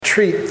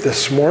treat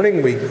this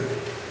morning.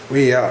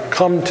 We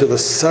come to the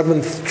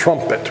seventh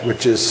trumpet,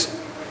 which is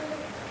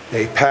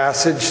a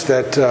passage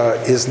that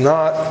is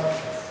not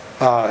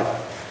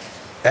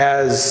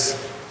as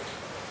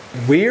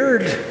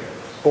weird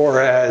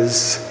or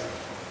as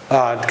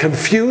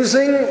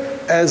confusing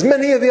as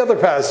many of the other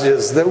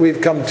passages that we've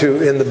come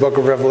to in the book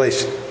of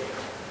Revelation,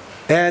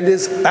 and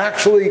is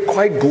actually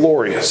quite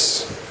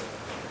glorious.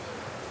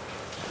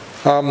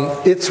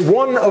 It's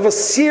one of a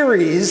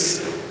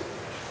series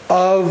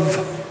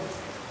of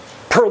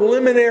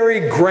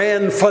preliminary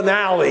grand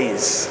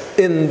finales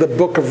in the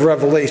book of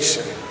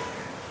Revelation.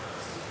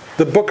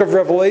 The book of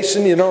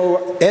Revelation,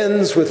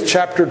 ends with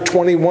chapter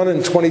 21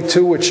 and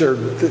 22, which are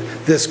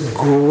this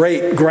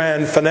great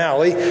grand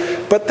finale.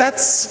 But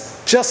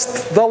that's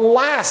just the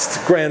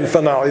last grand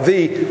finale,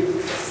 the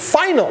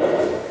final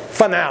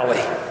finale,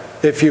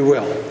 if you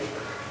will.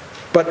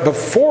 But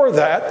before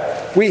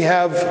that, we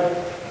have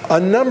a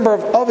number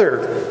of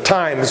other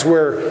times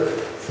where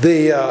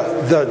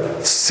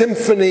the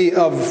symphony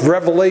of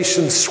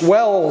Revelation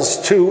swells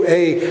to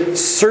a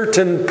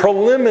certain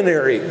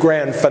preliminary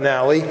grand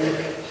finale.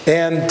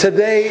 And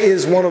today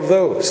is one of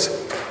those.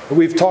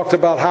 We've talked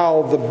about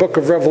how the book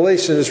of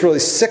Revelation is really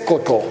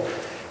cyclical,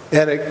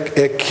 and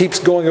it keeps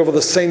going over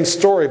the same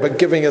story but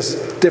giving us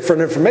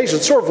different information,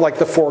 sort of like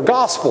the four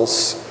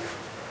Gospels.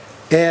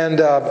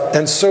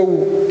 And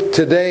so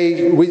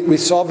today we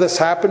saw this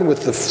happen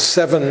with the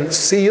seven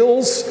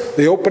seals,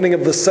 the opening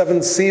of the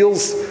seven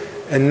seals,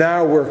 and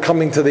now we're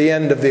coming to the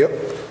end of the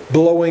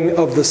blowing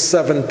of the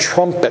seven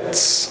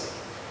trumpets.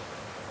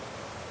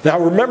 Now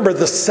remember,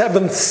 the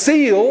seventh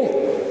seal,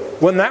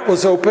 when that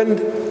was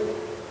opened,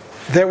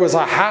 there was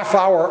a half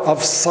hour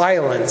of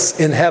silence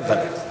in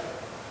heaven.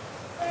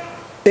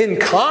 In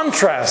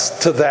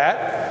contrast to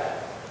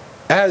that,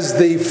 as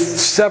the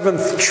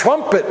seventh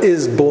trumpet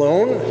is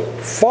blown,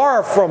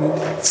 far from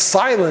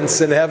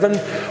silence in heaven,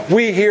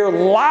 we hear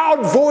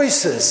loud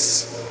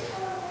voices.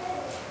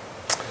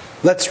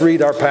 Let's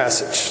read our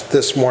passage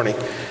this morning.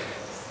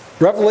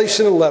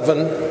 Revelation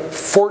 11,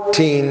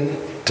 14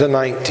 to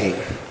 19.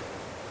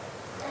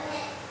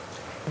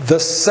 The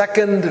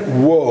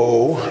second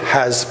woe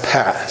has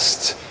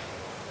passed.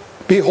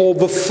 Behold,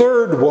 the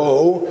third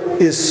woe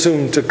is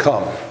soon to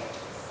come.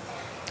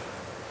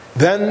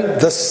 Then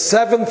the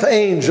seventh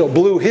angel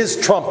blew his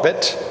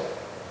trumpet,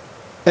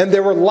 and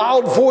there were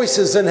loud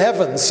voices in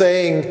heaven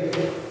saying,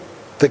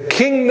 "The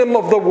kingdom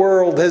of the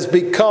world has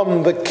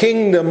become the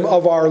kingdom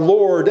of our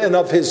Lord and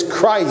of his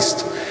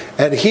Christ,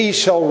 and he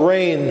shall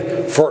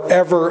reign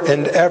forever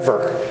and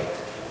ever."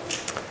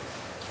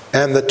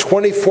 And the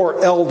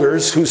 24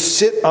 elders who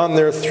sit on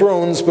their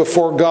thrones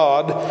before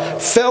God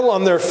fell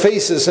on their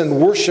faces and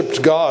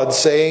worshipped God,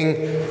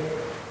 saying,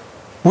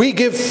 "We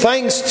give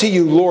thanks to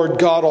you, Lord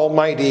God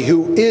Almighty,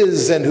 who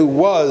is and who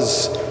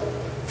was,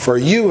 for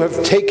you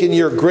have taken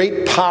your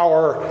great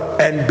power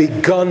and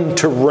begun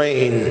to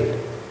reign.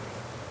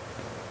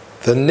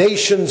 The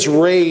nations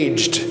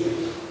raged,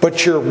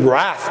 but your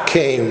wrath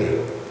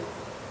came,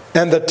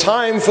 and the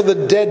time for the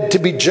dead to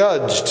be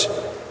judged,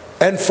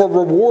 and for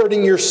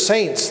rewarding your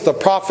saints, the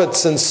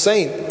prophets and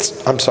saints,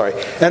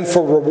 and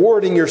for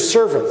rewarding your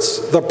servants,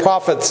 the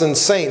prophets and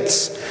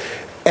saints,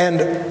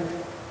 and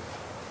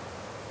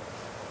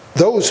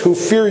those who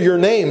fear your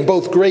name,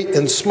 both great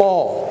and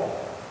small,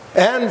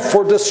 and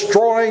for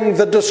destroying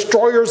the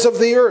destroyers of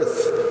the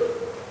earth."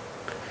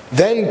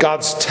 Then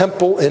God's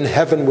temple in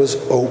heaven was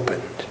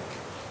opened,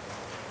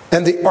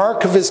 and the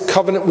ark of his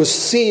covenant was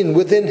seen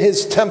within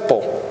his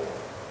temple.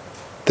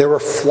 There were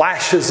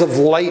flashes of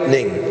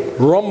lightning,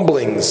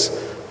 rumblings,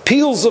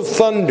 peals of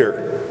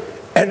thunder,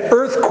 an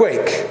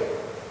earthquake,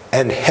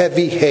 and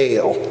heavy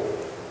hail.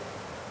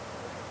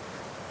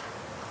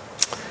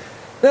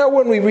 Now,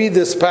 when we read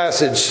this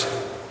passage,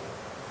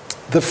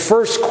 the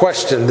first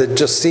question that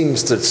just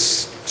seems to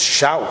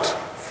shout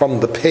from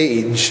the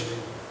page,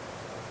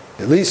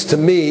 at least to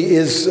me,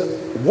 is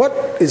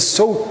what is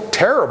so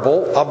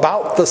terrible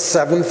about the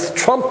seventh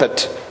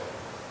trumpet?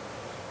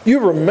 You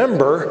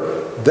remember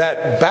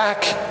that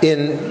back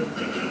in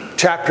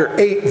chapter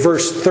 8,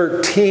 verse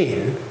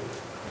 13,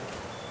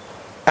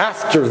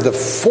 after the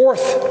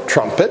fourth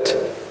trumpet,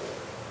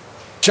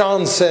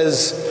 John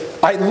says,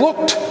 "I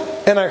looked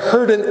and I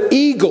heard an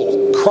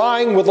eagle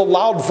crying with a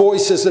loud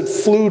voice as it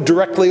flew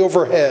directly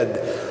overhead.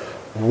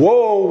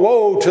 Woe,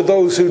 woe to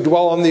those who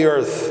dwell on the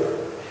earth,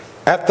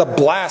 at the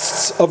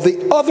blasts of the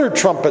other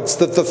trumpets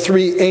that the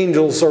three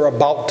angels are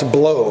about to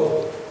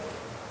blow."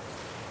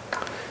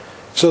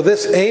 So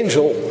this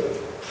angel,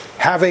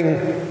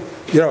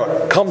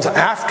 comes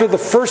after the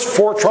first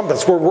four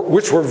trumpets,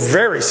 which were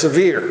very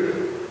severe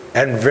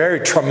and very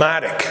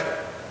traumatic.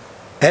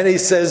 And he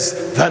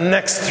says, the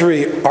next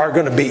three are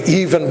going to be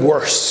even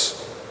worse.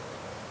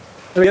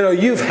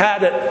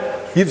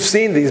 You've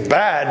seen these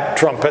bad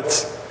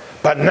trumpets,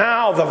 but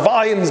now the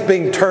volume's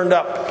being turned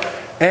up.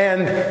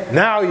 And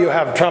now you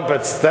have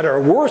trumpets that are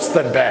worse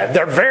than bad.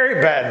 They're very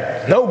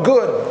bad, no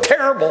good,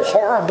 terrible,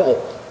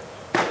 horrible.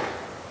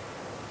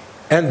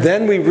 And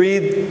then we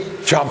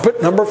read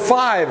trumpet number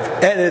 5,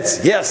 and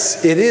it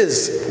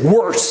is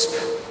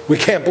worse. We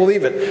can't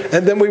believe it.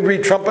 And then we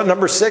read trumpet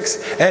number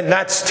 6, and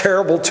that's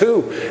terrible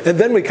too. And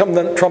then we come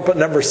to trumpet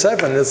number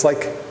 7. It's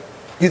like,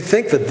 you'd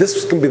think that this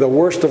was going to be the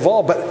worst of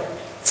all, but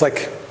it's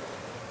like,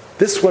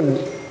 this one,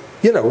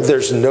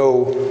 there's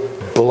no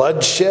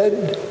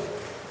bloodshed.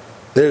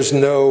 There's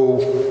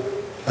no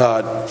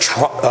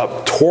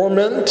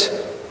torment.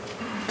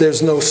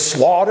 There's no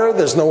slaughter.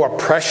 There's no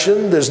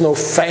oppression. There's no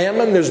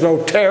famine. There's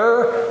no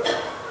terror.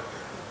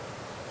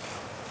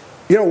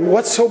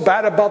 What's so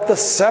bad about the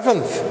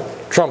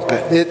 7th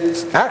trumpet?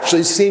 It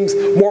actually seems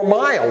more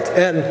mild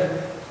and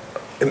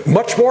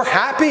much more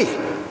happy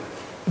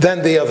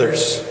than the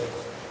others.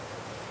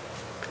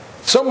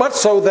 So much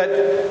so that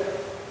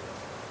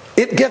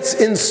it gets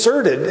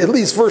inserted, at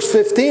least verse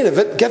 15 of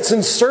it, gets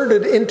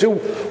inserted into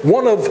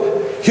one of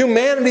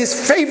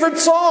humanity's favorite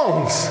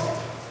songs,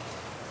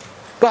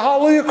 the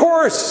Hallelujah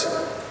Chorus.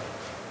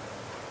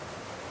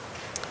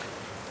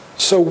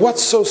 So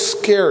what's so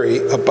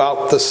scary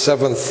about the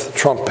 7th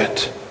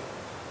trumpet?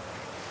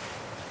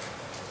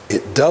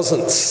 It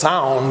doesn't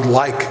sound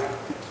like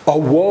a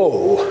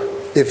woe,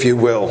 if you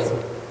will.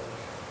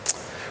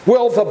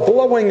 Well, the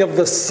blowing of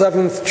the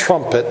 7th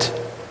trumpet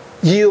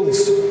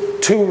yields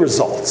 2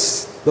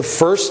 results. The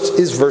first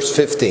is verse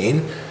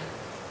 15.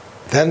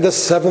 Then the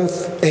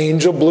 7th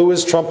angel blew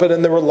his trumpet,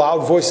 and there were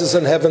loud voices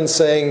in heaven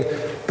saying,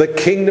 "The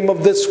kingdom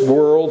of this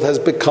world has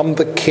become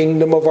the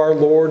kingdom of our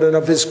Lord and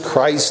of his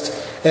Christ,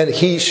 and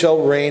he shall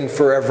reign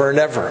forever and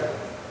ever."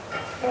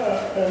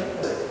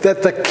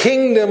 That the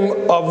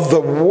kingdom of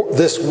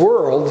this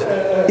world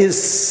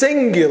is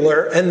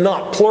singular and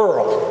not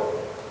plural.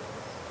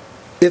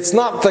 It's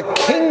not the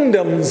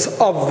kingdoms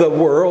of the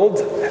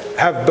world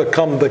have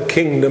become the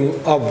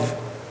kingdom of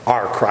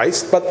our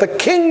Christ, but the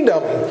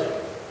kingdom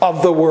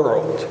of the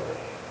world.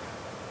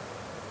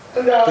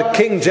 The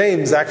King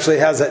James actually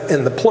has it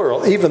in the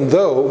plural, even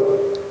though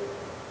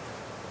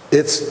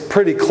it's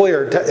pretty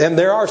clear. And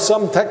there are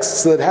some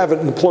texts that have it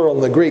in the plural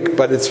in the Greek,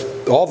 but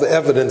all the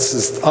evidence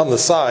is on the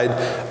side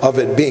of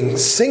it being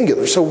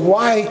singular. So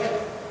why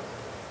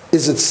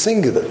is it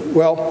singular?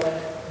 Well,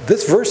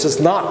 this verse is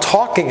not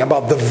talking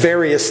about the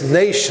various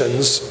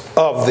nations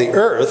of the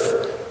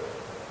earth.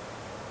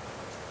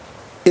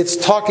 It's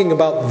talking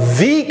about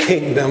the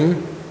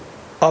kingdom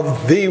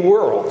of the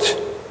world.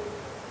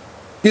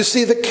 You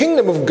see, the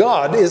kingdom of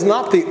God is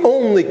not the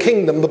only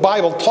kingdom the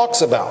Bible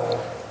talks about.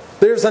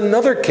 There's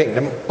another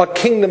kingdom, a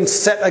kingdom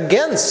set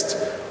against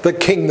the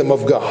kingdom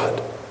of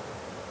God.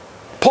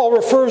 Paul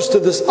refers to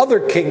this other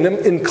kingdom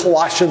in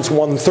Colossians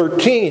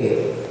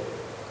 1:13.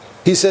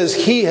 He says,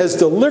 "He has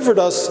delivered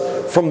us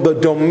from the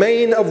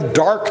domain of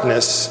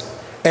darkness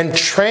and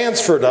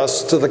transferred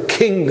us to the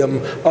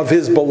kingdom of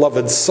his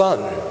beloved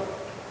Son."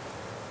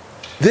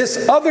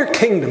 This other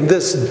kingdom,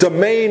 this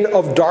domain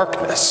of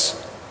darkness,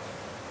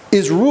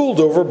 is ruled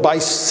over by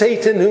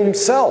Satan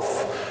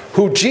himself,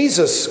 who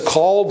Jesus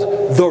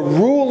called the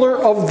ruler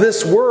of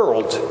this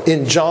world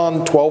in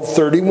John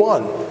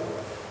 12:31.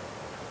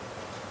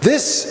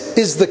 This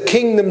is the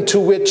kingdom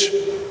to which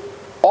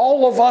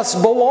all of us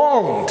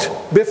belonged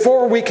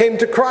before we came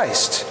to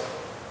Christ.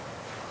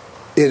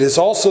 It is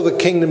also the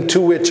kingdom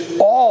to which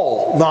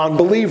all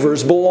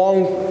non-believers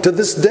belong to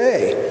this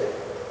day.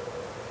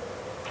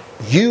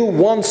 You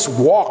once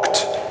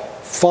walked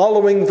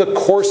following the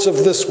course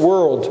of this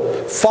world,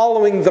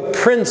 following the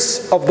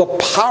prince of the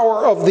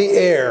power of the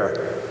air,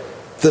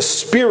 the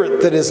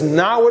spirit that is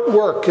now at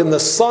work in the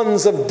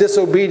sons of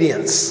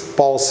disobedience,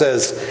 Paul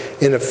says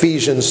in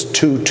Ephesians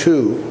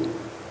 2:2.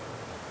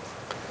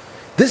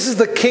 This is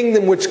the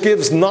kingdom which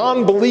gives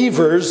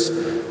non-believers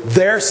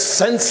their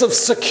sense of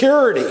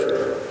security,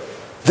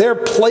 their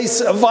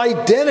place of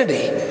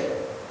identity.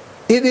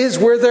 It is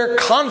where their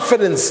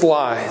confidence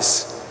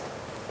lies.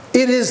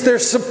 It is their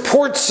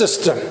support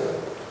system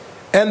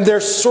and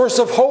their source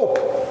of hope.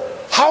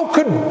 How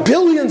could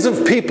billions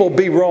of people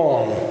be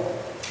wrong?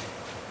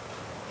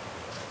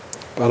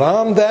 But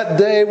on that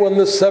day when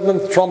the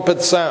 7th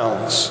trumpet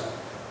sounds,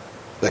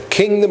 the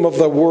kingdom of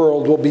the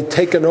world will be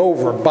taken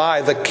over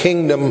by the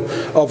kingdom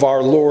of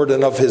our Lord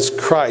and of his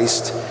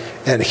Christ,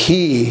 and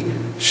he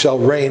shall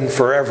reign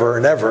forever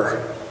and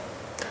ever.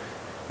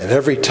 And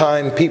every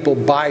time people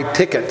buy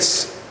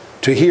tickets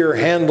to hear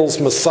Handel's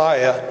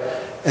Messiah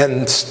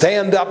and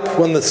stand up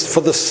for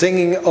the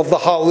singing of the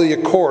Hallelujah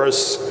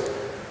Chorus,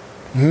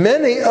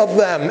 many of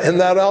them in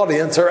that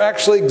audience are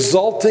actually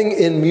exulting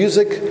in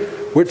music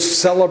which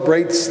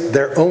celebrates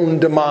their own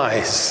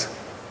demise,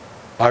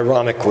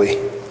 ironically.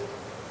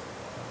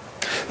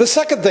 The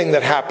second thing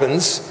that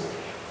happens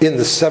in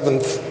the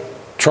 7th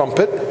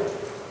trumpet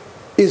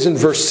is in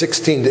verse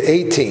 16 to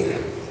 18.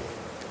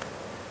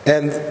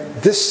 And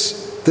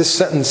this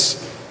sentence,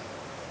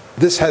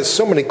 this has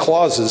so many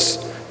clauses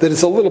that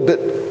it's a little bit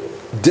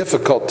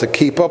difficult to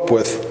keep up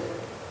with.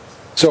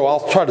 So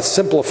I'll try to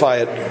simplify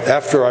it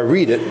after I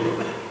read it.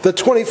 The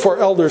 24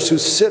 elders who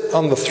sit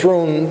on their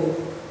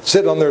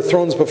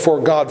thrones before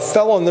God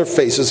fell on their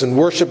faces and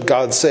worshiped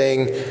God,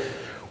 saying,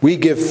 We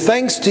give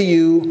thanks to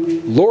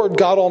you, Lord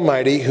God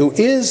Almighty, who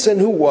is and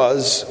who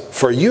was,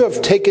 for you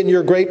have taken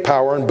your great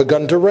power and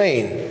begun to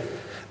reign.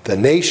 The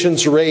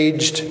nations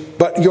raged,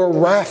 but your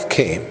wrath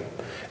came,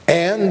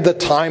 and the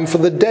time for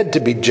the dead to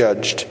be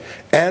judged,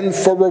 and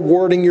for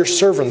rewarding your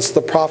servants,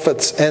 the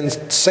prophets and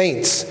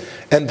saints,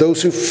 and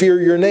those who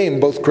fear your name,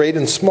 both great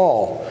and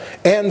small,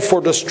 and for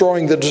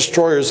destroying the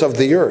destroyers of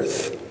the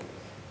earth.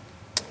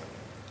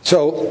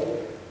 So,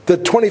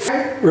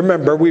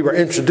 remember, we were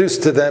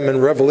introduced to them in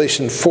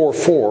Revelation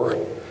 4:4.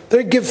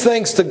 They give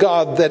thanks to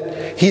God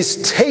that He's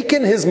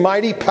taken His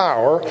mighty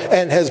power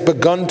and has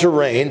begun to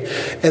reign.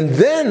 And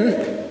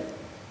then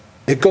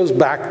it goes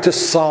back to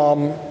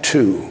Psalm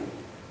 2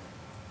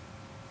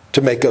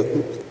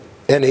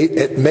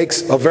 it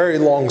makes a very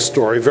long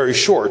story very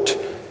short.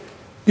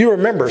 You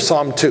remember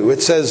Psalm 2.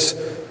 It says,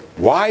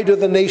 "Why do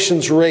the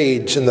nations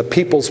rage and the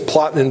peoples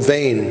plot in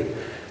vain?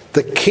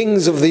 The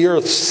kings of the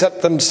earth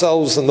set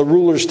themselves, and the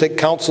rulers take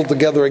counsel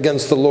together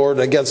against the Lord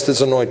and against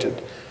His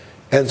anointed,"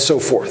 and so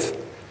forth.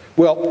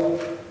 Well,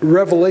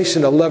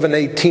 Revelation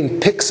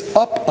 11:18 picks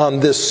up on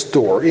this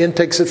story and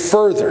takes it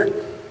further.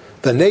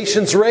 The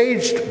nations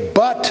raged,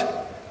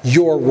 but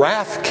your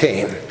wrath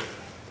came.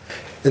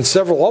 And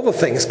several other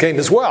things came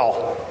as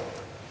well.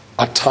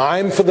 A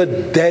time for the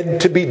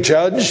dead to be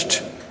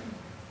judged,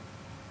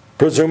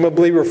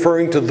 presumably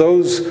referring to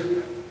those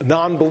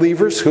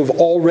non-believers who've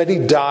already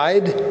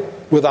died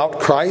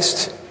without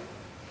Christ.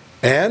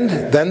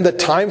 And then the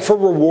time for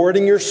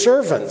rewarding your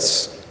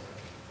servants,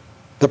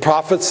 the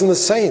prophets and the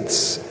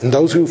saints, and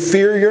those who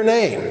fear your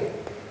name,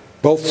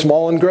 both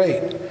small and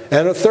great.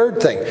 And a third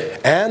thing,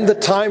 and the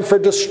time for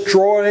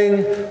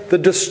destroying the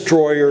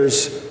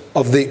destroyers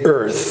of the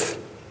earth,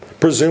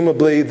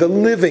 presumably the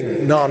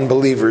living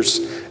non-believers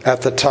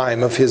at the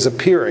time of His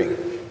appearing.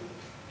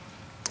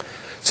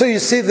 So you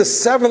see, the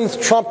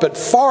seventh trumpet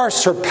far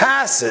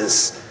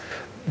surpasses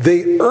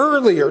the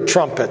earlier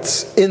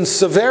trumpets in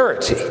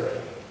severity.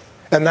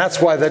 And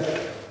that's why the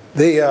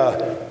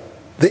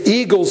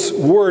eagle's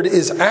word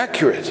is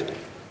accurate.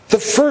 The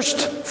first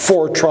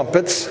four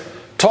trumpets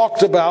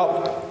talked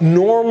about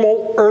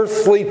normal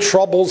earthly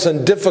troubles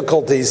and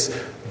difficulties,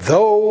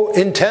 though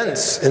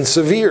intense and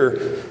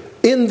severe,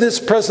 in this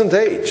present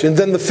age. And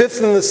then the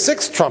fifth and the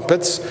sixth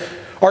trumpets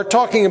are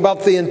talking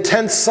about the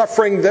intense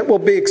suffering that will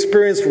be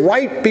experienced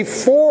right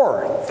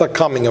before the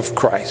coming of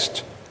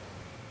Christ.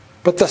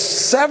 But the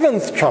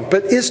seventh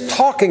trumpet is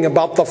talking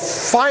about the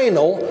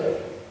final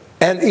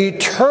and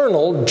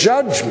eternal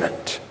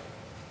judgment.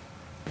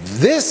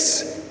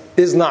 This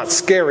is not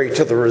scary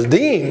to the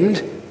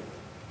redeemed,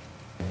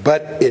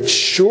 but it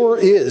sure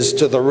is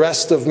to the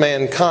rest of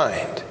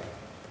mankind.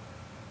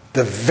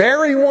 The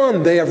very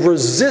one they have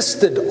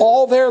resisted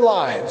all their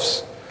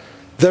lives,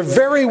 the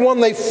very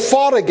one they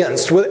fought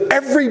against with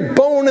every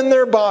bone in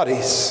their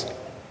bodies,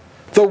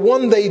 the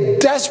one they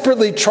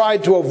desperately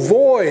tried to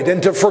avoid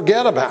and to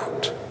forget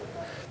about,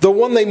 the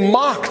one they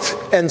mocked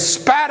and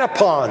spat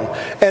upon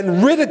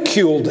and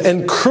ridiculed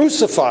and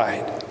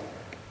crucified,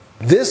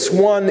 this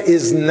one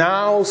is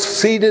now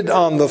seated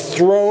on the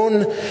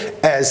throne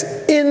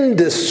as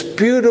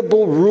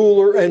indisputable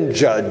ruler and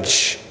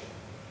judge.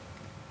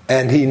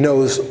 And He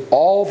knows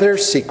all their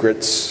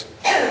secrets,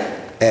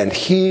 and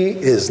He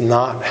is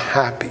not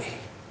happy.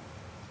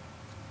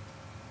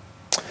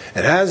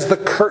 And as the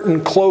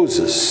curtain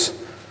closes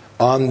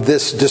on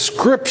this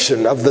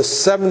description of the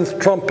seventh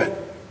trumpet,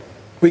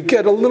 we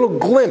get a little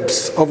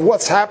glimpse of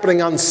what's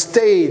happening on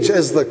stage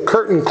as the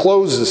curtain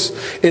closes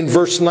in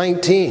verse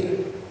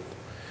 19.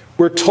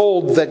 We're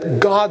told that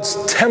God's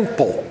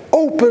temple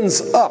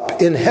opens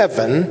up in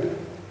heaven,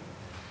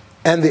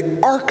 and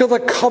the Ark of the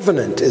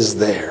Covenant is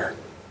there,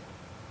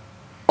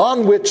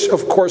 on which,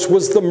 of course,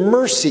 was the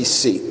mercy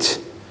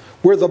seat,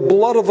 where the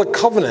blood of the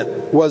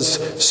covenant was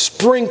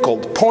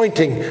sprinkled,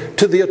 pointing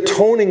to the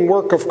atoning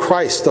work of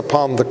Christ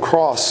upon the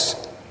cross.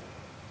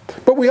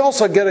 But we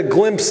also get a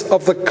glimpse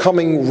of the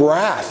coming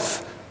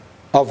wrath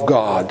of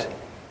God,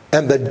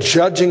 and the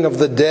judging of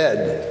the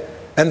dead,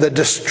 and the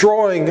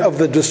destroying of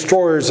the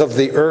destroyers of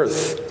the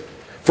earth.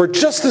 For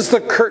just as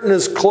the curtain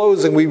is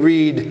closing, we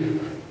read,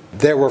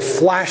 there were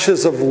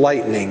flashes of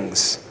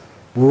lightnings,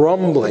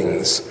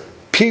 rumblings,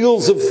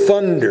 peals of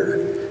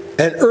thunder,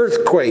 an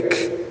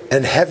earthquake,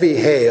 and heavy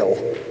hail,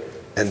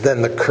 and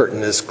then the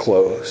curtain is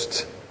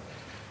closed.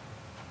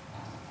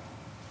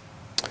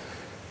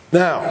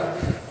 Now,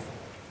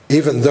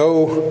 even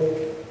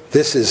though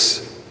this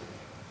is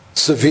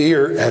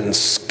severe and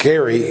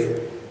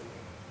scary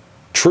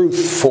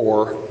truth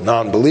for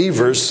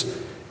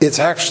non-believers, it's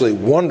actually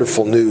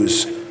wonderful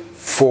news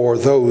for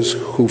those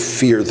who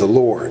fear the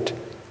Lord.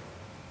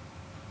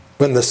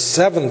 When the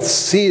seventh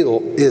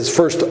seal is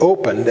first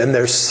opened and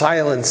there's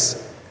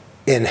silence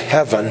in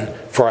heaven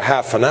for a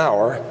half an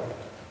hour,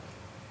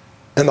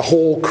 and the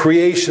whole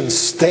creation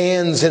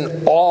stands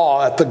in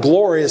awe at the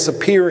glorious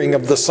appearing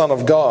of the Son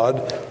of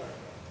God,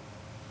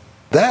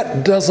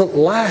 that doesn't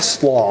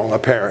last long,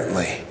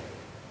 apparently.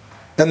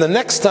 And the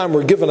next time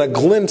we're given a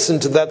glimpse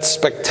into that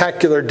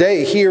spectacular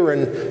day here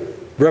in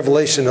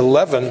Revelation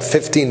 11,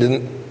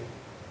 15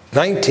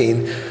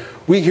 19,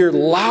 we hear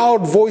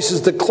loud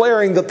voices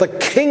declaring that the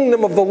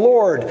kingdom of the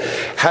Lord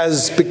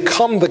has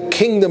become the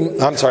kingdom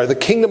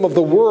of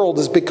the world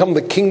has become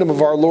the kingdom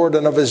of our Lord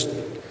and of his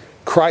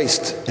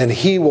Christ, and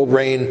he will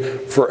reign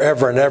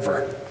forever and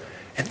ever.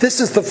 And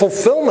this is the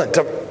fulfillment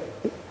of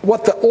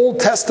what the Old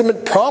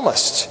Testament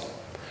promised.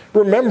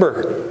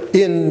 Remember,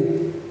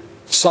 in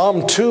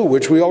Psalm 2,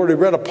 which we already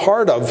read a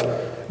part of,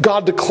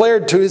 God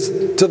declared to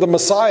the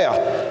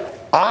Messiah,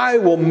 I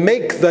will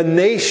make the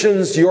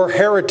nations your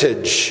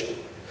heritage,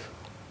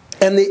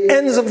 and the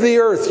ends of the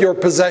earth your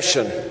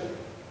possession.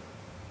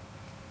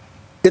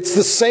 It's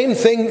the same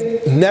thing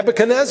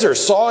Nebuchadnezzar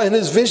saw in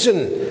his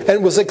vision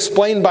and was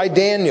explained by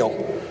Daniel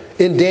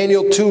in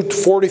Daniel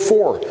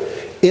 2:44.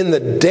 In the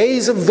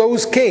days of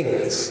those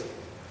kings,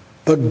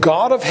 the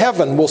God of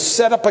heaven will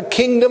set up a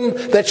kingdom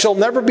that shall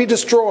never be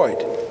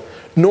destroyed,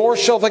 nor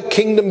shall the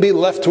kingdom be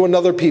left to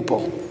another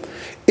people.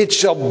 It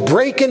shall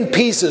break in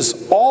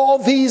pieces all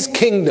these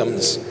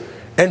kingdoms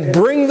and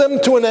bring them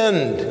to an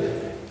end,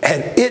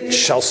 and it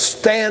shall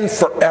stand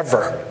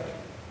forever.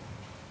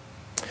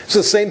 It's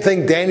the same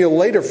thing Daniel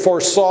later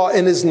foresaw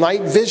in his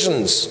night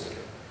visions.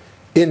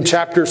 In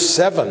chapter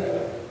 7,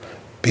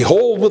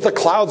 behold, with the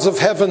clouds of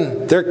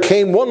heaven there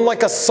came one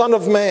like a son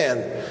of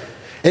man,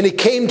 and he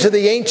came to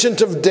the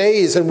Ancient of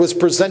Days and was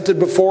presented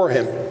before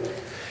him.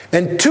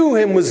 And to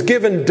him was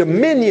given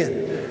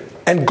dominion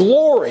and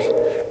glory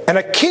and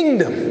a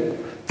kingdom,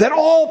 that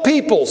all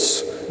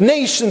peoples,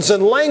 nations,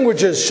 and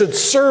languages should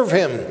serve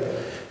him.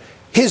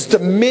 His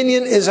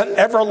dominion is an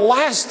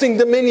everlasting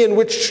dominion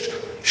which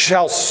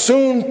shall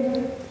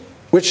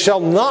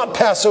not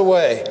pass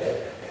away,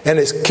 and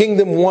his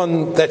kingdom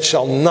one that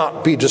shall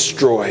not be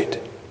destroyed.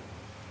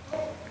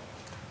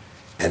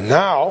 And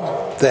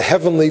now the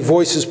heavenly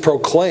voices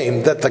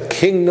proclaim that the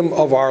kingdom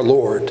of our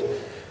Lord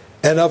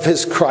and of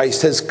his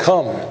Christ has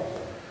come,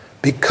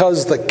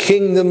 because the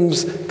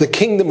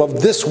kingdom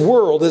of this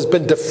world has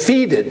been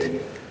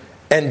defeated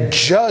and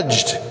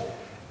judged,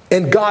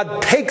 and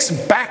God takes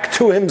back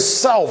to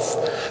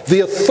himself the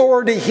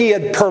authority he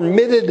had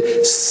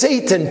permitted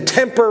Satan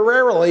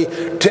temporarily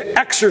to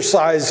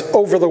exercise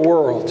over the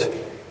world.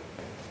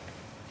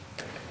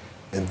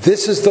 And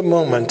this is the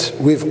moment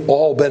we've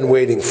all been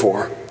waiting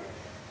for.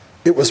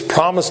 It was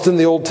promised in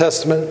the Old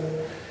Testament.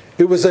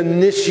 It was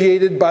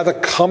initiated by the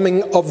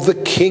coming of the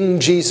King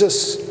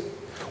Jesus,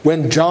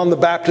 when John the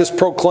Baptist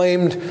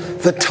proclaimed,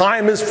 the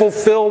time is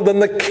fulfilled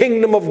and the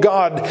kingdom of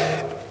God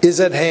is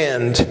at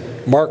hand.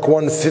 Mark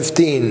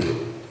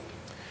 1:15.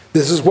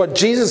 This is what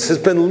Jesus has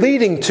been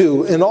leading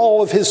to in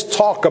all of his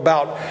talk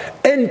about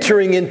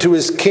entering into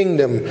his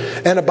kingdom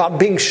and about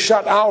being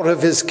shut out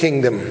of his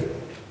kingdom.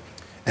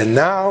 And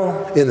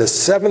now, in the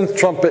seventh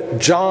trumpet,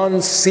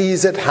 John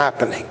sees it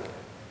happening.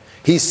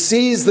 He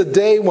sees the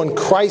day when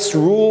Christ's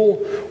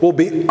rule will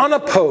be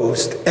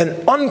unopposed and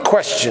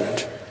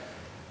unquestioned,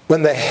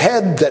 when the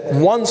head that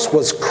once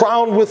was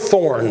crowned with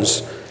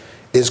thorns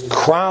is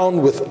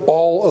crowned with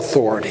all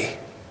authority.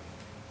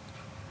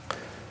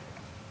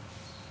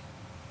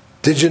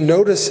 Did you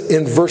notice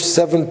in verse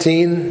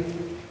 17,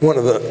 one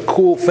of the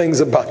cool things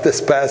about this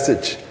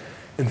passage?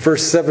 In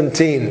verse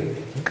 17,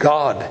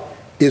 God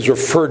is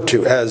referred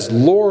to as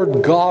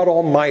Lord God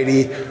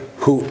Almighty,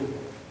 who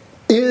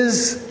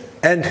is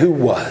and who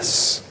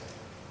was.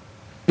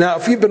 Now,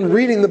 if you've been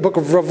reading the book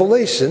of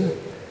Revelation,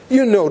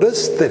 you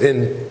notice that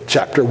in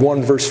chapter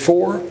 1, verse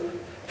 4,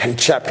 and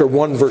chapter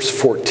 1, verse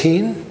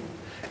 14,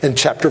 and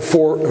chapter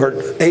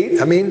 8,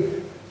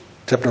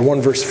 chapter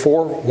 1, verse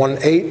 4,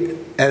 1:8,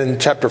 and in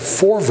chapter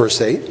 4, verse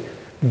 8,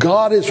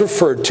 God is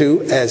referred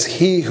to as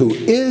he who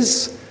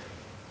is,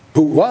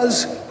 who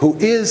was, who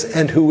is,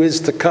 and who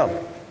is to come.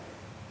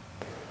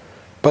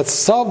 But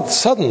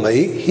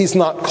suddenly, he's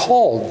not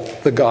called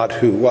the God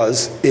who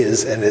was,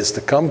 is, and is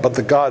to come, but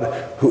the God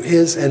who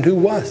is and who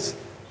was.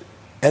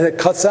 And it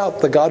cuts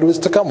out the God who is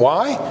to come.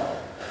 Why?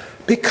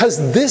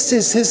 Because this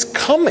is his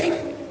coming.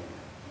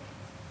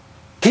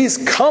 He's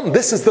come.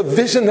 This is the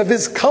vision of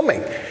his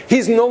coming.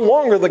 He's no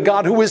longer the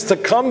God who is to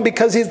come,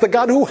 because he's the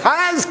God who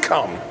has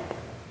come.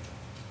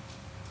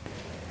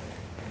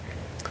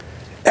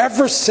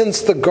 Ever since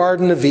the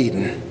Garden of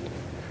Eden,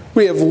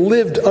 we have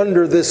lived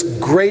under this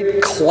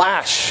great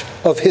clash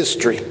of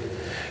history,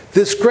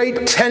 this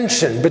great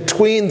tension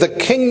between the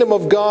kingdom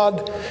of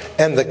God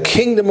and the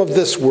kingdom of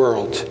this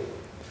world.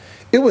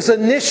 It was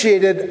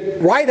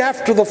initiated right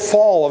after the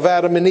fall of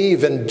Adam and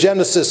Eve in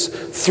Genesis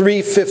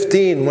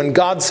 3:15, when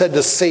God said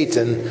to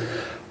Satan,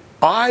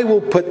 I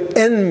will put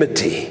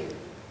enmity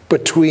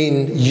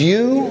between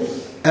you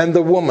and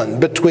the woman,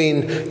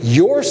 between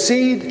your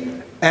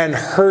seed and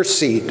her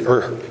seed,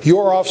 or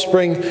your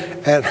offspring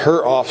and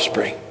her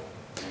offspring.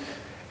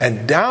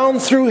 And down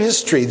through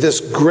history, this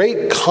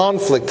great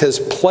conflict has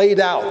played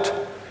out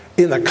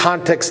in the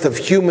context of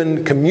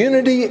human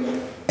community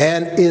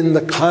and in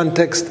the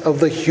context of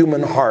the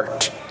human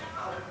heart.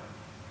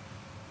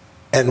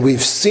 And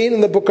we've seen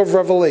in the book of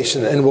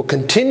Revelation, and will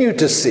continue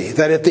to see,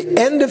 that at the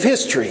end of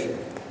history,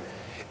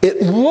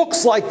 it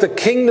looks like the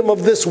kingdom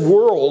of this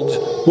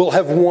world will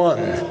have won.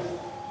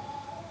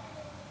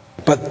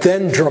 But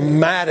then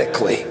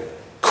dramatically,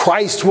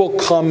 Christ will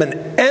come and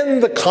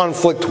end the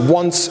conflict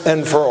once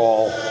and for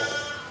all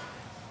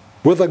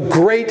with a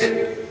great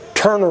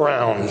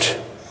turnaround,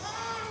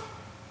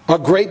 a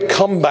great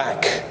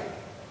comeback.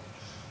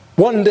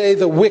 One day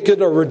the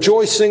wicked are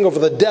rejoicing over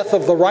the death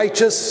of the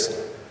righteous.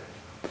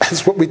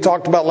 That's what we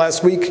talked about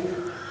last week.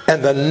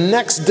 And the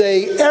next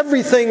day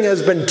everything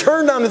has been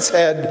turned on its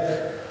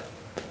head.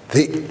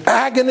 The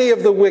agony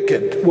of the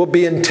wicked will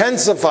be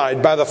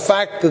intensified by the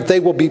fact that they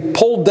will be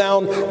pulled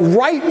down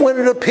right when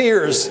it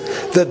appears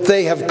that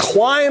they have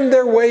climbed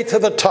their way to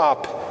the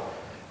top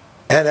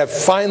and have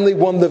finally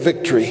won the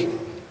victory.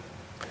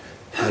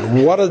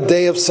 And what a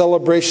day of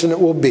celebration it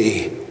will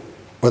be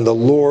when the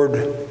Lord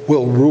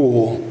will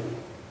rule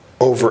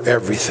over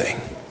everything.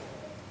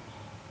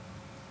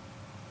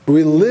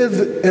 We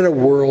live in a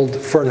world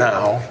for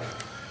now,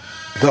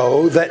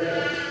 though,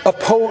 that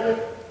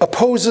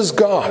opposes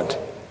God.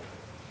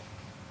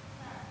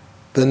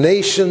 The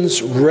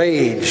nations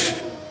rage,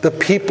 the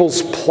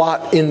peoples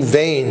plot in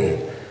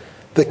vain.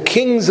 The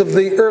kings of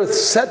the earth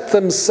set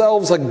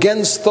themselves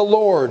against the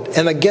Lord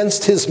and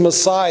against his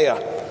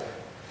Messiah.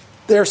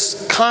 They're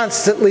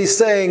constantly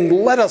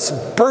saying, let us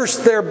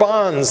burst their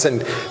bonds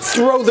and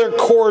throw their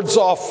cords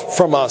off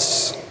from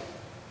us.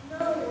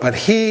 But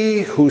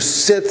he who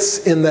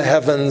sits in the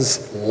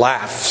heavens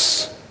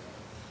laughs.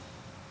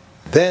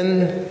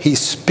 Then he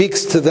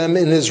speaks to them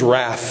in his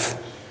wrath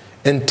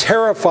and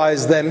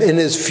terrifies them in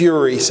his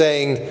fury,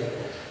 saying,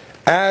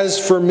 as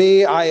for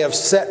me, I have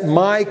set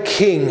my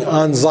king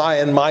on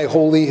Zion, my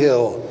holy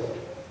hill.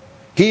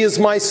 He is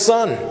my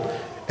son,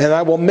 and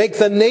I will make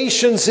the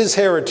nations his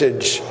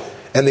heritage,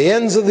 and the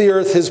ends of the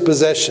earth his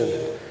possession.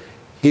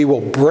 He will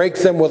break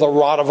them with a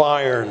rod of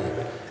iron,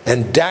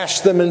 and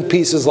dash them in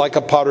pieces like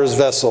a potter's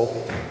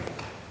vessel.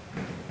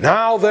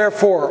 Now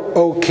therefore,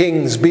 O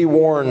kings, be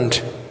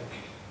warned.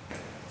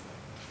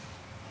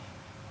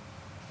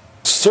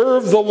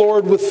 Serve the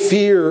Lord with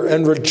fear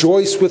and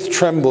rejoice with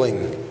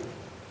trembling.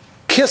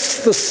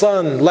 Kiss the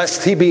Son,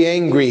 lest he be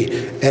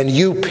angry and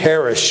you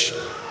perish.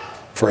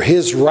 For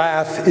his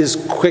wrath is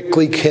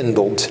quickly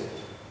kindled.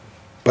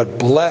 But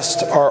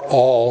blessed are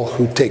all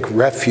who take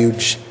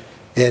refuge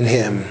in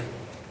him.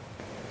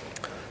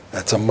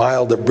 That's a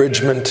mild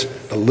abridgment,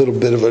 a little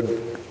bit of a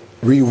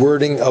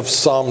rewording of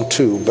Psalm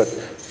 2, but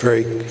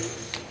very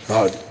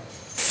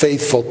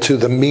faithful to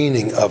the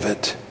meaning of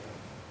it.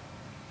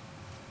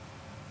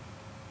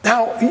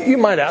 Now, you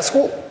might ask,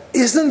 well,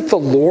 isn't the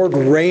Lord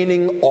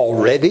reigning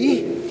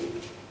already?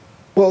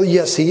 Well,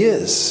 yes, he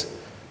is.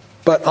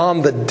 But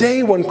on the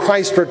day when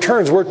Christ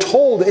returns, we're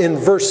told in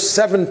verse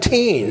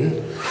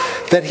 17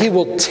 that he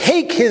will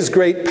take his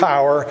great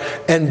power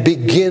and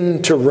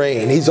begin to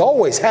reign. He's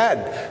always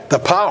had the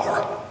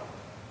power.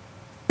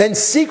 And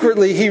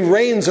secretly, he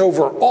reigns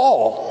over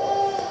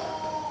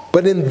all.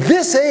 But in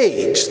this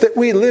age that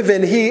we live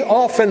in, he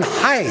often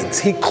hides,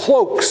 he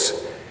cloaks,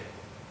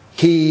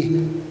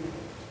 he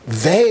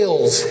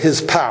veils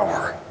his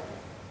power.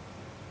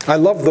 I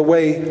love the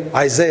way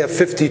Isaiah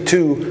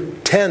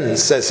 52:10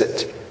 says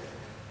it.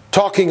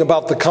 Talking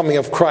about the coming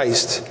of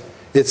Christ,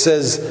 it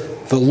says,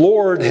 the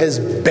Lord has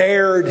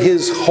bared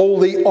his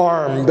holy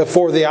arm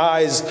before the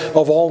eyes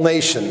of all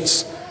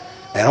nations,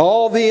 and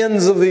all the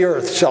ends of the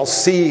earth shall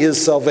see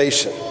his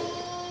salvation.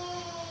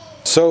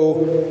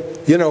 So,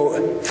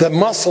 the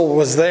muscle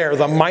was there,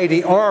 the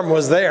mighty arm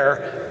was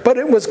there, but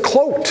it was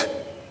cloaked.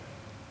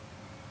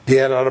 He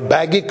had on a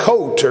baggy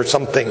coat or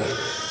something.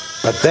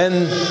 But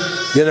then,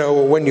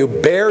 when you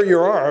bare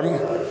your arm,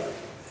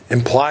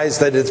 implies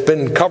that it's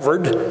been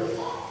covered,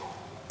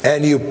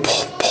 and you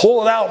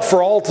pull it out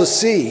for all to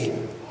see.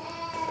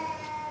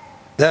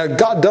 Now,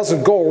 God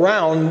doesn't go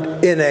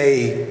around in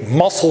a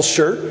muscle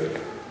shirt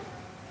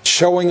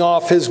showing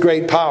off his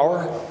great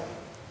power.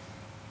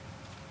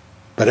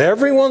 But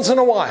every once in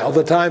a while,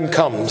 the time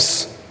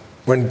comes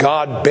when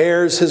God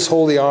bares his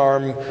holy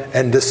arm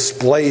and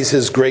displays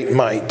his great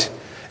might.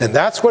 And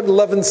that's what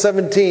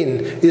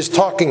 11:17 is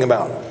talking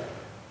about.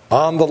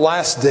 On the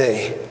last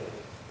day,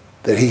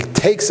 that he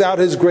takes out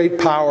his great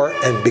power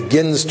and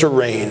begins to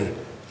reign.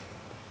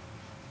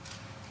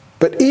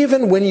 But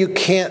even when you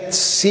can't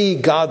see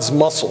God's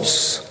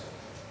muscles,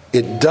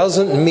 it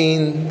doesn't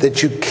mean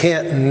that you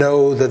can't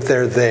know that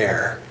they're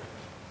there.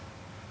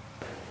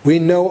 We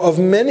know of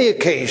many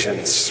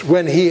occasions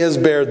when he has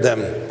bared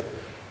them.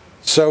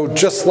 So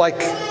just like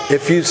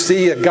if you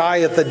see a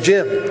guy at the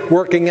gym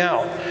working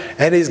out,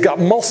 and he's got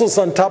muscles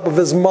on top of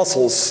his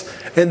muscles,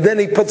 and then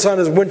he puts on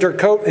his winter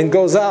coat and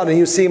goes out and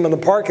you see him in the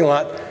parking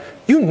lot,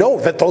 you know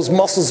that those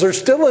muscles are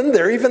still in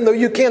there even though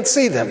you can't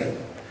see them.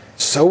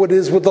 So it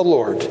is with the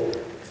Lord.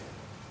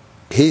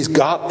 He's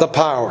got the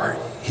power,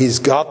 he's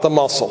got the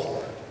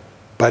muscle,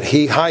 but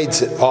he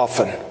hides it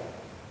often.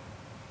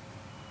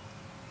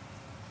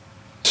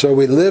 So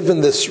we live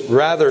in this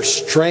rather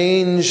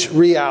strange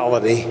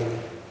reality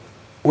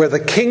where the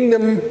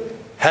kingdom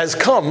has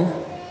come,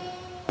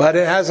 but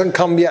it hasn't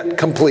come yet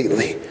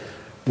completely.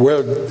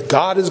 Where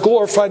God has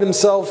glorified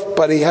himself,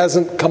 but he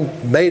hasn't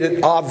made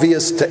it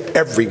obvious to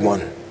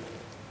everyone.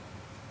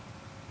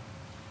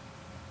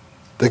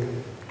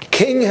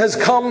 King has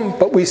come,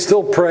 but we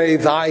still pray,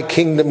 thy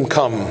kingdom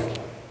come.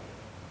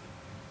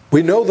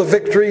 We know the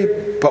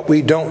victory, but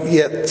we don't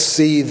yet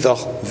see the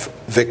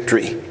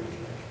victory.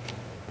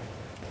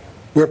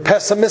 We're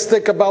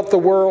pessimistic about the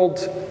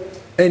world,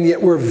 and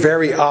yet we're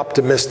very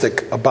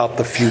optimistic about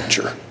the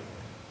future.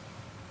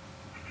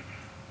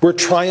 We're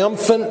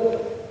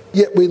triumphant,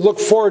 yet we look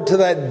forward to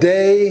that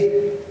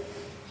day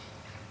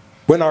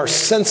when our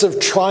sense of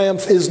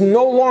triumph is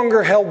no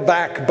longer held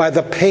back by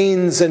the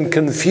pains and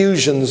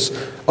confusions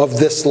of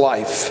this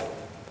life.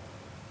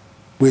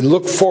 We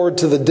look forward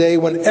to the day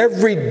when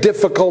every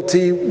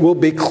difficulty will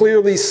be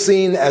clearly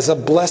seen as a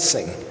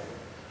blessing,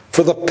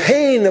 for the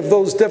pain of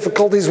those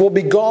difficulties will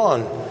be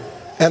gone,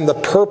 and the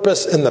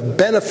purpose and the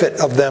benefit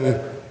of them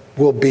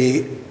will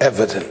be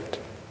evident.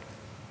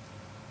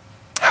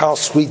 How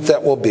sweet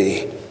that will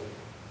be.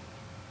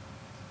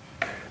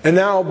 And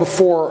now,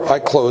 before I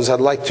close, I'd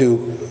like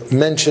to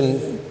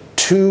mention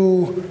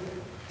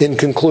in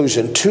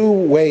conclusion, two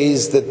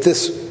ways that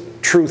this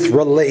truth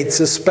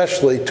relates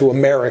especially to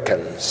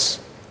Americans.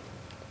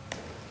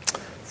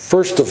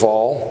 First of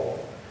all,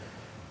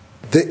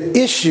 the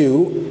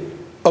issue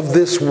of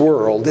this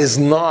world is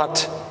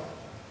not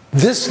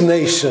this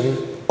nation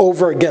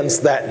over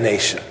against that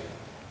nation.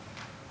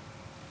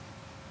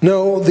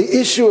 No, the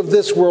issue of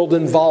this world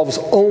involves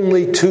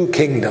only two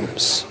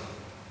kingdoms: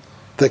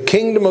 the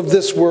kingdom of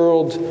this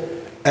world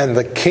and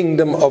the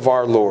kingdom of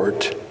our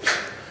Lord.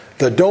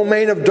 The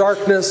domain of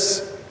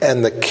darkness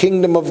and the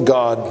kingdom of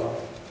God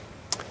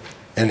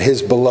and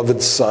His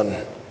beloved Son.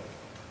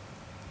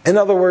 In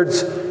other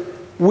words,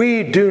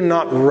 we do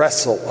not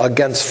wrestle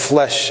against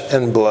flesh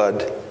and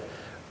blood,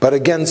 but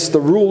against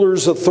the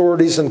rulers,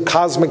 authorities, and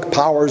cosmic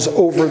powers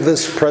over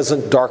this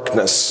present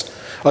darkness,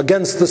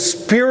 against the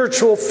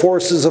spiritual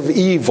forces of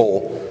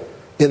evil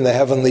in the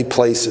heavenly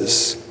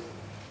places.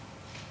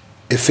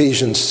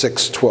 Ephesians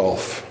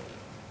 6:12.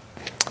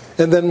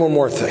 And then one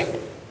more thing.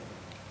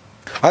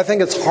 I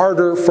think it's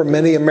harder for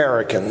many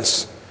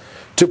Americans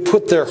to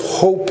put their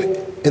hope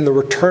in the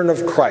return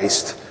of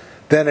Christ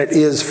than it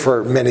is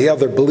for many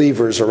other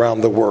believers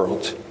around the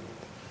world.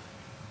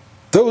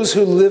 Those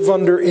who live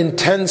under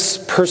intense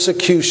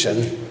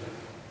persecution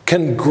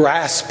can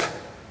grasp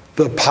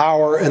the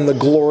power and the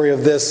glory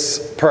of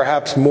this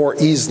perhaps more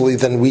easily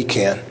than we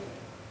can.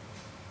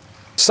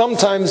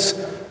 Sometimes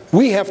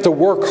we have to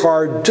work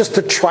hard just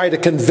to try to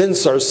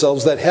convince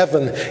ourselves that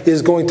heaven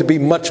is going to be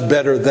much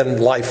better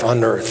than life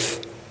on earth.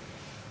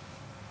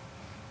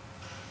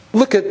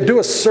 Do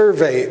a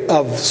survey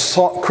of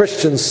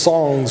Christian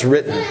songs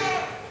written,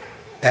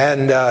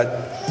 and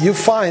you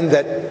find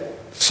that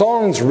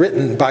songs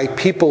written by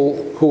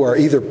people who are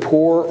either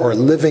poor or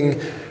living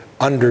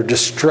under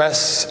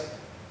distress,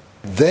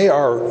 they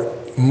are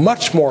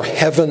much more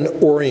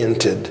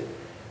heaven-oriented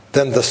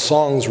than the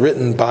songs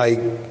written by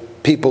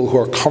people who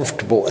are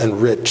comfortable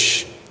and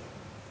rich.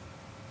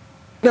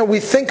 Now, we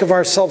think of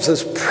ourselves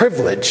as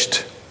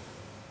privileged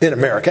in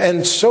America,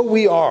 and so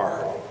we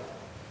are.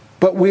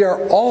 But we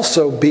are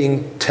also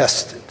being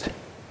tested.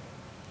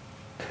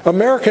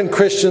 American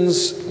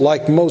Christians,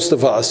 like most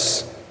of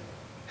us,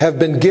 have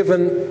been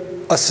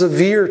given a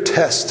severe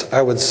test,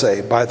 I would say,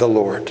 by the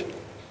Lord.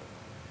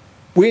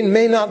 We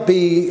may not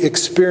be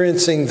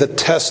experiencing the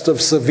test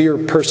of severe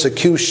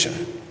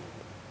persecution,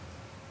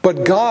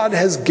 but God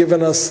has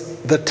given us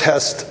the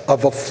test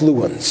of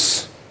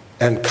affluence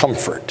and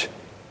comfort.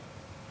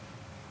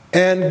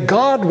 And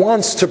God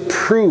wants to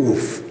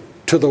prove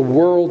to the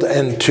world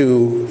and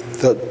to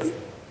the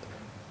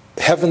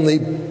heavenly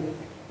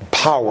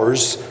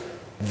powers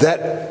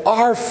that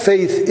our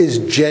faith is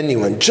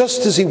genuine,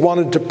 just as He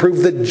wanted to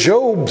prove that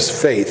Job's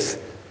faith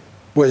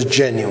was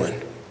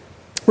genuine.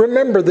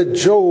 Remember that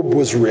Job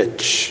was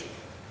rich.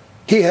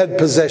 He had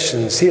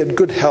possessions, he had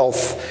good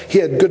health, he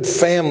had good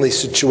family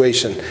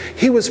situation.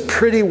 He was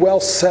pretty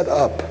well set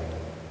up.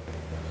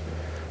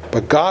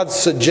 But God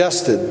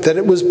suggested that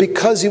it was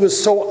because he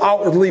was so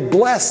outwardly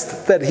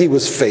blessed that he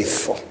was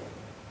faithful.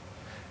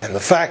 And the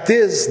fact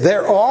is,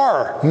 there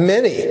are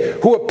many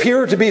who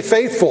appear to be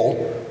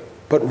faithful,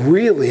 but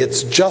really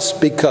it's just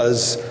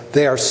because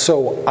they are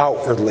so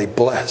outwardly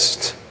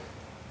blessed.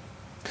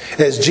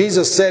 As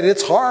Jesus said,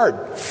 it's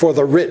hard for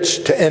the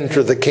rich to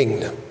enter the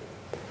kingdom.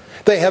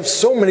 They have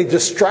so many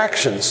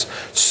distractions,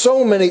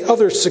 so many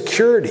other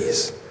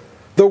securities.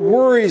 The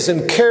worries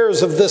and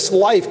cares of this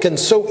life can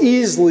so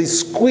easily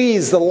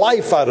squeeze the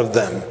life out of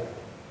them.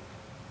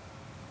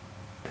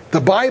 The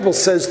Bible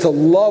says to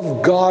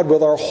love God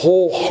with our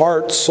whole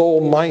heart,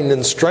 soul, mind,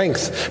 and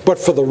strength. But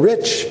for the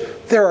rich,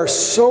 there are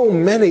so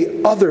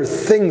many other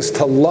things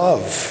to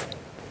love.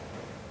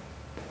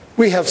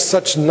 We have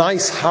such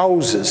nice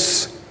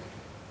houses,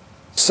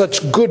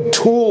 such good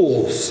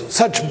tools,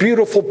 such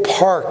beautiful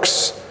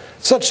parks,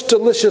 such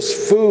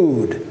delicious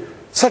food,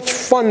 such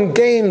fun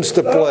games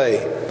to play,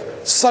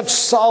 such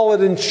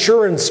solid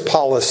insurance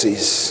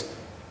policies.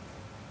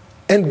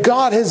 And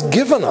God has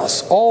given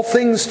us all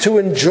things to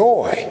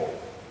enjoy.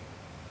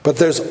 But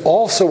there's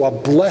also a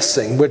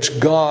blessing which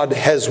God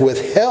has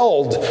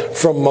withheld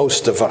from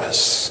most of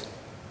us.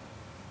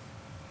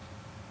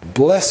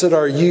 Blessed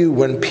are you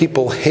when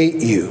people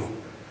hate you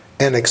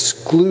and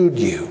exclude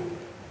you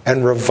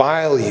and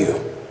revile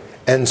you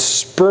and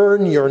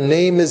spurn your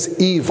name as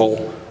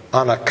evil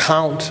on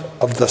account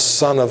of the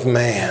Son of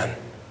Man.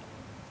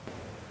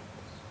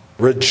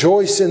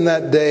 Rejoice in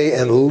that day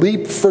and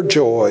leap for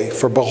joy,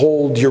 for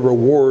behold, your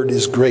reward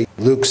is great.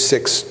 Luke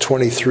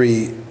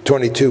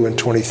 6:22 and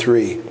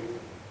 23.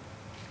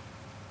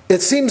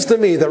 It seems to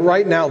me that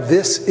right now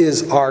this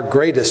is our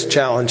greatest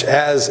challenge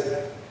as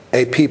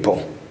a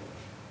people.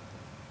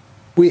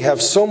 We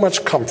have so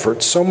much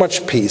comfort, so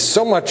much peace,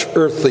 so much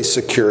earthly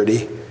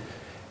security,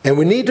 and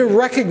we need to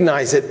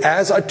recognize it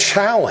as a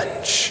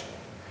challenge,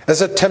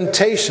 as a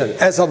temptation,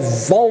 as a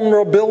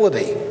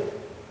vulnerability.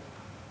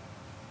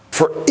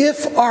 For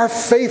if our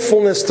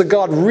faithfulness to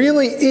God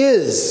really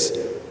is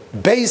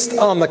based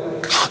on the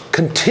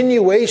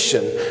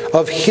continuation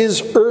of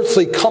His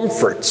earthly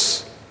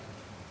comforts,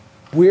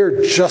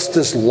 we're just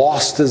as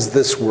lost as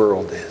this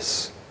world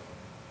is.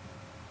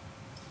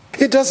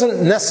 It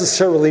doesn't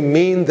necessarily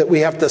mean that we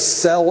have to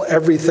sell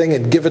everything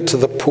and give it to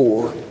the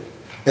poor,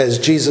 as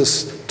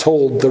Jesus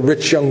told the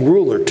rich young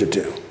ruler to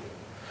do.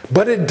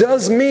 But it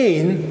does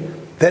mean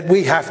that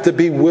we have to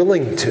be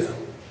willing to.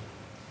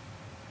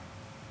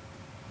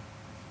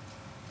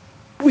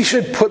 We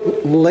should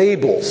put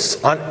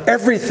labels on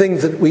everything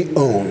that we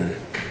own.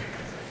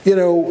 You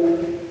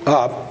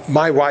know,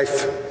 my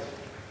wife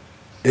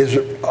has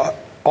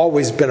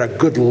always been a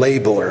good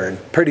labeler,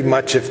 and pretty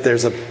much if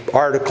there's an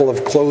article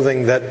of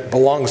clothing that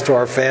belongs to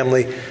our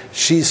family,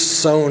 she's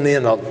sewn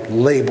in a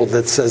label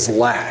that says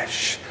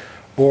Lash,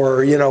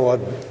 or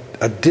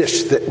a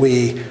dish that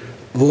we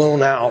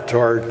loan out,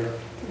 or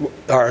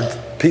our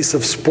piece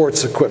of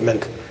sports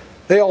equipment.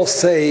 They all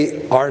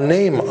say our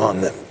name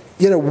on them.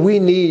 We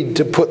need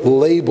to put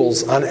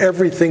labels on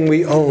everything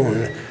we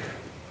own.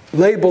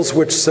 Labels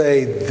which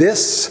say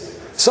this.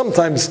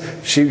 Sometimes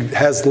she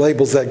has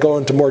labels that go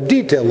into more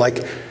detail,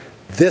 like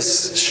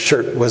this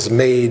shirt was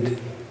made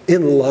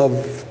in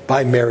love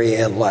by Mary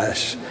Ann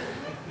Lash.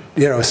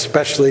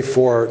 Especially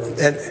for,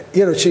 and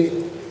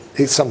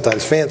he's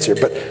sometimes fancier,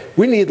 but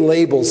we need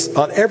labels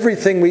on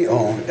everything we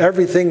own,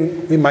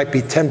 everything we might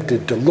be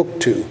tempted to look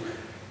to,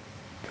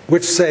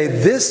 which say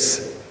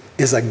this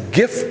is a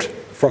gift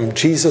from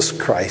Jesus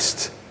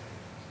Christ,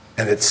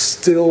 and it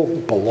still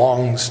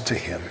belongs to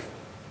Him.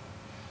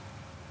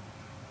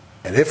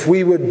 And if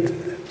we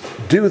would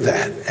do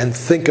that and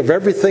think of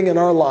everything in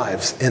our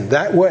lives in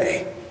that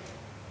way,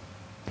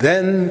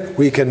 then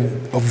we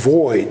can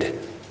avoid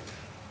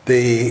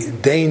the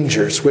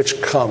dangers which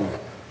come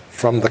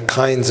from the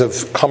kinds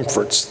of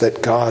comforts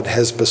that God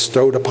has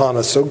bestowed upon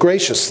us so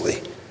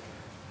graciously,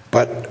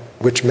 but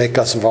which make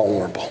us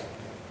vulnerable.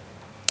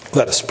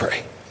 Let us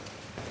pray.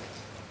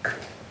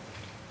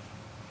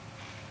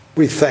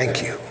 We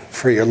thank you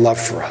for your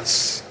love for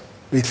us.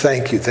 We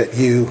thank you that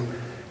you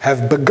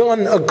have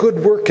begun a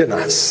good work in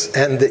us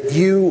and that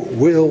you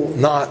will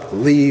not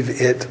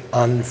leave it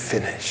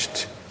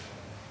unfinished.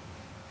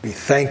 We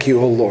thank you,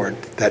 O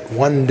Lord, that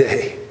one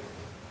day,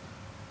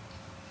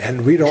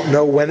 and we don't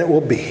know when it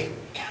will be,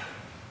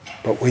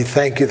 but we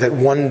thank you that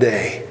one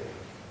day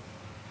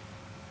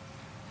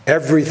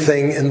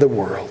everything in the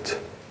world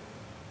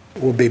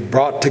will be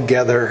brought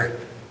together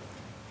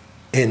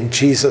in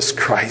Jesus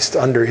Christ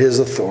under His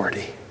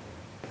authority.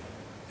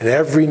 And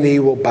every knee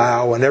will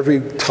bow and every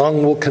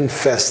tongue will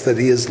confess that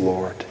He is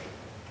Lord.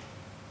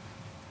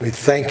 We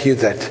thank you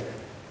that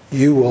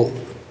you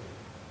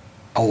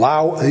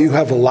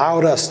have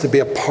allowed us to be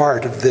a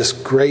part of this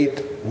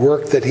great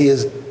work that He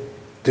is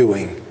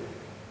doing.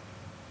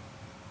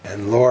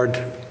 And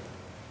Lord,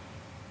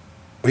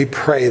 we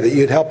pray that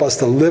you'd help us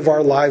to live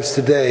our lives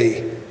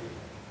today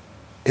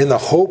in the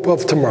hope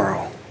of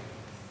tomorrow,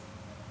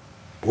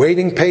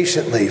 waiting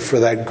patiently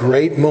for that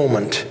great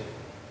moment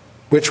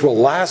which will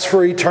last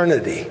for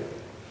eternity,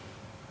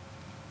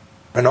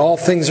 when all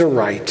things are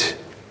right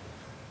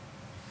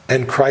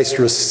and Christ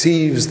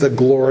receives the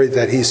glory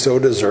that He so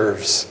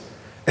deserves,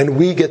 and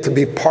we get to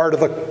be part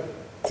of the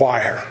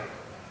choir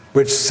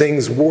which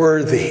sings,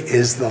 "Worthy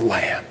is the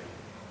Lamb."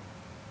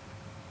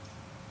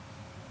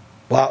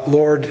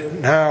 Lord,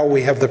 now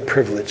we have the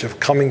privilege of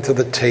coming to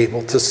the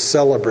table to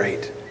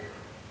celebrate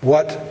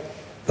what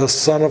the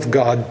Son of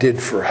God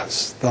did for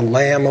us, the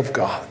Lamb of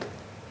God.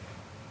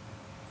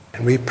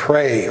 And we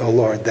pray, O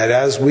Lord, that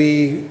as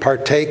we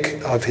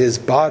partake of His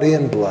body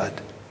and blood,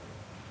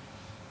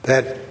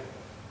 that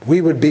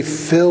we would be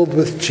filled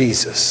with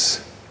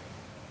Jesus,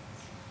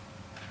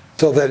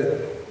 so that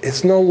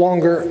it's no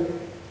longer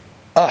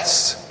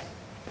us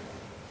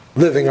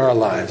living our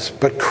lives,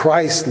 but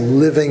Christ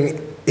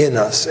living in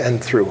us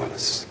and through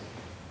us.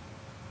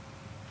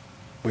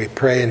 We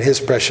pray in His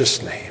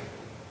precious name.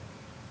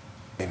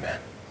 Amen.